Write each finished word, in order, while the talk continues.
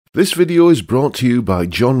This video is brought to you by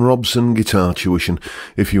John Robson Guitar Tuition.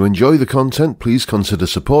 If you enjoy the content, please consider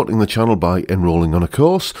supporting the channel by enrolling on a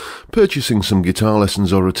course, purchasing some guitar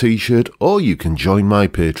lessons or a t-shirt, or you can join my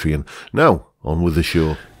Patreon. Now, on with the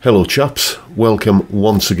show. Hello chaps, welcome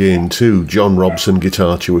once again to John Robson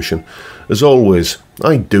Guitar Tuition. As always,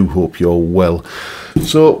 I do hope you're well.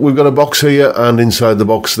 So, we've got a box here, and inside the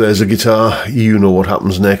box there's a guitar. You know what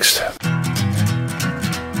happens next. Go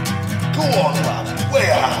on, lad, way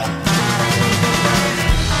high.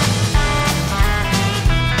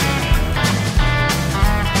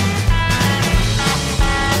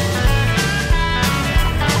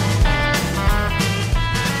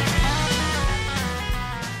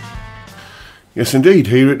 Yes indeed,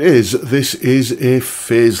 here it is. This is a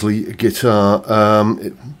Fazley guitar,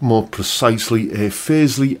 more precisely a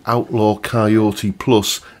Fazley Outlaw Coyote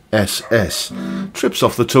Plus SS. Trips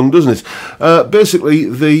off the tongue, doesn't it? Basically,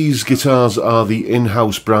 these guitars are the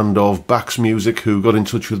in-house brand of Bax Music, who got in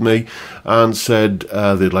touch with me and said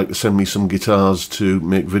they'd like to send me some guitars to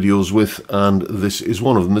make videos with, and this is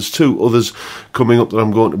one of them. There's two others coming up that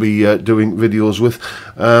I'm going to be doing videos with.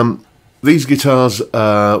 These guitars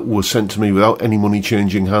were sent to me without any money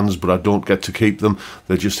changing hands, but I don't get to keep them.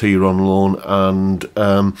 They're just here on loan, and,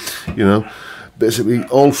 you know, basically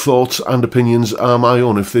all thoughts and opinions are my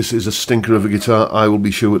own. If this is a stinker of a guitar, I will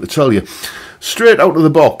be sure to tell you. Straight out of the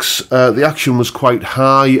box, the action was quite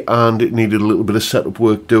high and it needed a little bit of setup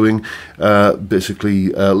work doing.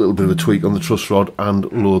 Basically a little bit of a tweak on the truss rod and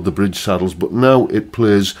lowered the bridge saddles, but now it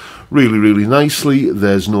plays really nicely.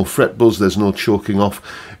 There's no fret buzz, there's no choking off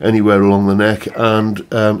anywhere along the neck, and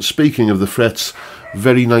speaking of the frets,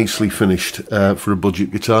 very nicely finished for a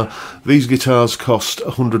budget guitar. These guitars cost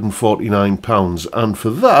 £149, and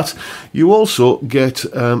for that you also get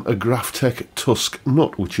a Graphtec Tusk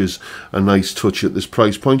nut, which is a nice touch at this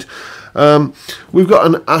price point. We've got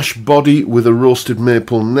an ash body with a roasted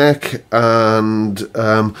maple neck and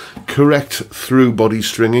correct through body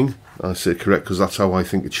stringing. I say correct because that's how I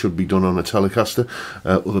think it should be done on a Telecaster.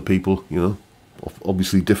 Other people, you know,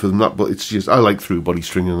 obviously differ than that, but it's just, I like through body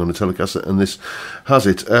stringing on a Telecaster, and this has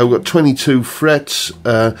it. We've got 22 frets,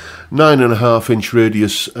 9.5 inch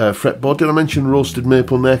radius fretboard. Did I mention roasted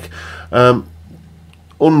maple neck?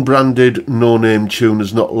 Unbranded, no-name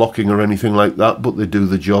tuners, not locking or anything like that, but they do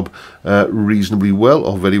the job reasonably well,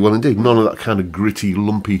 or very well indeed. None of that kind of gritty,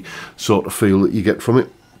 lumpy sort of feel that you get from it,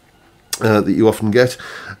 that you often get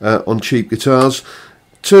on cheap guitars.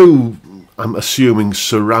 Two, I'm assuming,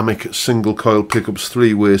 ceramic single coil pickups,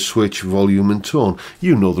 three-way switch, volume and tone.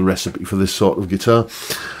 You know the recipe for this sort of guitar.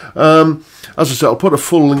 As I said, I'll put a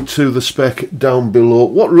full link to the spec down below.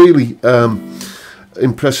 What really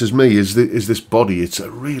impresses me is this body. It's a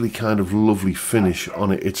really kind of lovely finish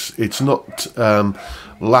on it. It's not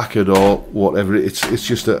lacquered or whatever. It's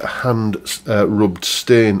just a hand rubbed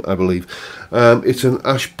stain, I believe. It's an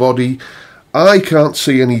ash body. I can't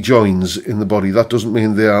see any joins in the body. That doesn't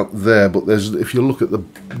mean they aren't there, but there's, if you look at the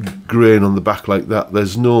grain on the back like that,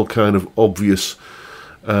 there's no kind of obvious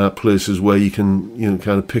places where you can, you know,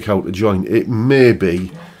 kind of pick out a joint. It may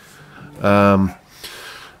be a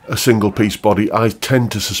single piece body. I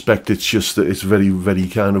tend to suspect it's just that it's very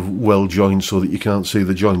kind of well joined so that you can't see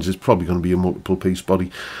the joins. It's probably going to be a multiple piece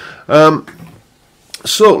body.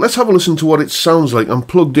 So let's have a listen to what it sounds like. I'm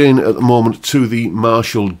plugged in at the moment to the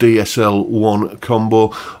Marshall DSL-1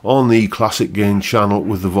 combo on the classic gain channel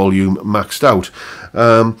with the volume maxed out.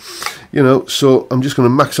 You know, so I'm just going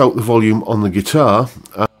to max out the volume on the guitar.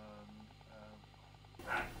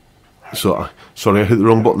 Sorry, I hit the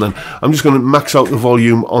wrong button then. I'm just going to max out the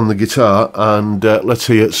volume on the guitar, and let's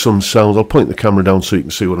hear some sounds. I'll point the camera down so you can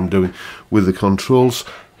see what I'm doing with the controls.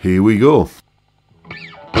 Here we go.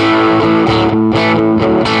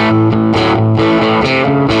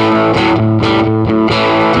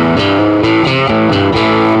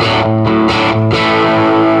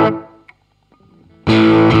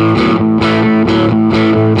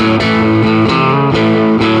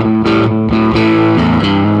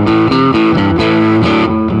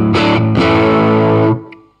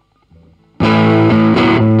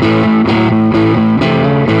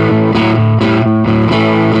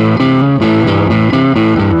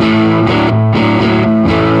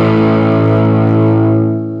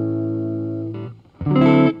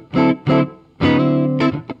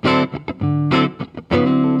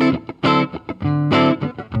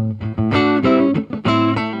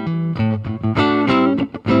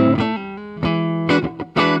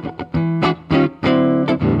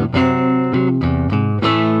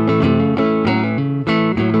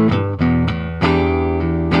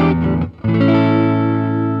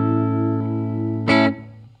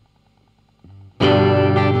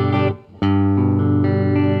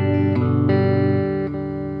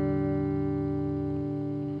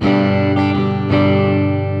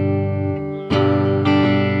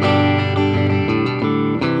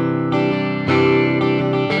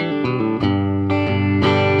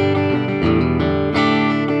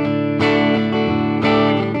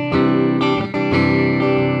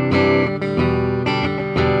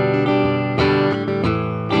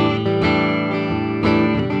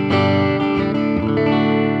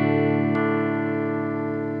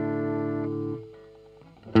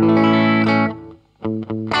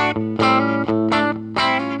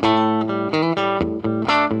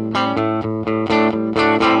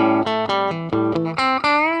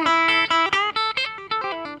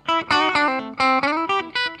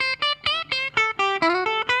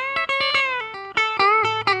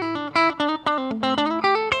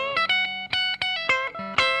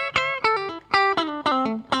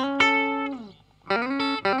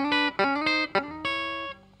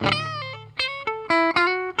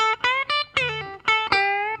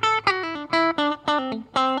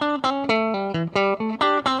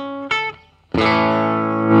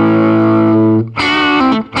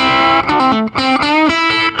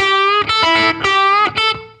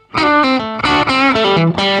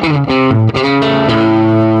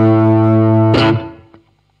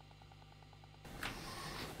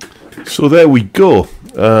 So there we go.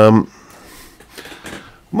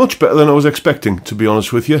 Much better than I was expecting, to be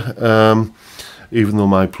honest with you. Even though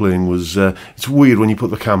my playing was... it's weird when you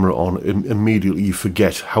put the camera on, immediately you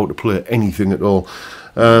forget how to play anything at all.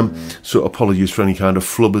 So apologies for any kind of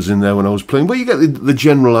flubbers in there when I was playing. But you get the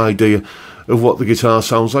general idea of what the guitar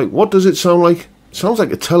sounds like. What does it sound like? It sounds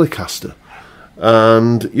like a Telecaster.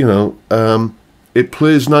 And, you know, it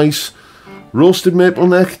plays nice. Roasted maple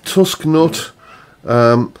neck, tusk nut,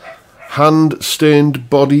 hand-stained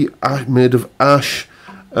body made of ash.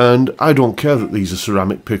 And I don't care that these are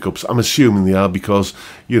ceramic pickups. I'm assuming they are because,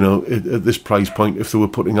 you know, at this price point, if they were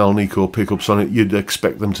putting Alnico pickups on it, you'd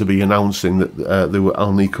expect them to be announcing that they were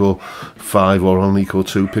Alnico 5 or Alnico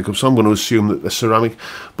 2 pickups. So I'm going to assume that they're ceramic.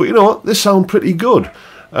 But you know what? They sound pretty good.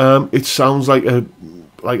 It sounds like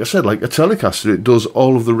I said, like a Telecaster. It does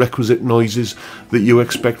all of the requisite noises that you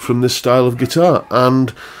expect from this style of guitar,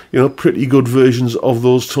 and you know, pretty good versions of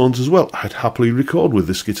those tones as well. I'd happily record with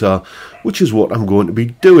this guitar, which is what I'm going to be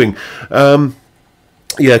doing.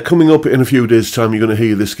 Yeah, coming up in a few days' time, you're going to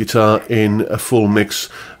hear this guitar in a full mix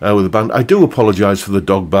with the band. I do apologise for the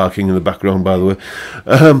dog barking in the background, by the way.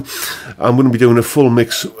 I'm going to be doing a full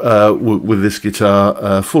mix with this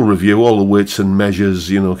guitar, full review, all the weights and measures,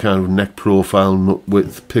 you know, kind of neck profile, nut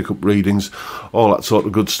width, pickup readings, all that sort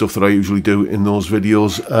of good stuff that I usually do in those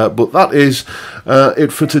videos. But that is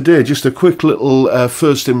it for today. Just a quick little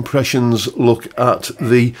first impressions look at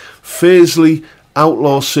the Fazley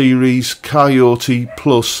Outlaw Series Coyote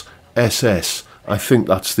Plus SS. I think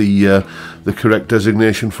that's the correct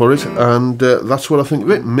designation for it, and that's what I think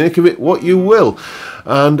of it. Make of it what you will.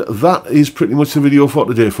 And that is pretty much the video for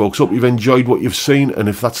today, folks. Hope you've enjoyed what you've seen, and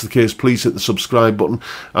if that's the case, please hit the subscribe button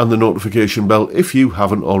and the notification bell if you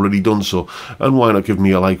haven't already done so. And why not give me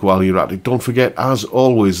a like while you're at it? Don't forget, as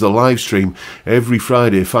always, the live stream every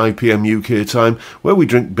Friday, 5 PM UK time, where we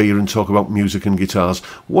drink beer and talk about music and guitars.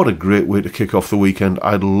 What a great way to kick off the weekend.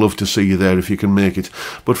 I'd love to see you there if you can make it.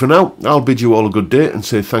 But for now, I'll bid you all a good day and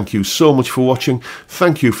say thank you so much for watching.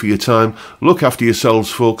 Thank you for your time. Look after yourselves,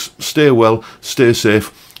 folks. Stay well, stay safe,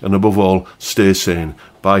 and above all, stay sane.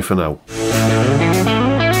 Bye for now.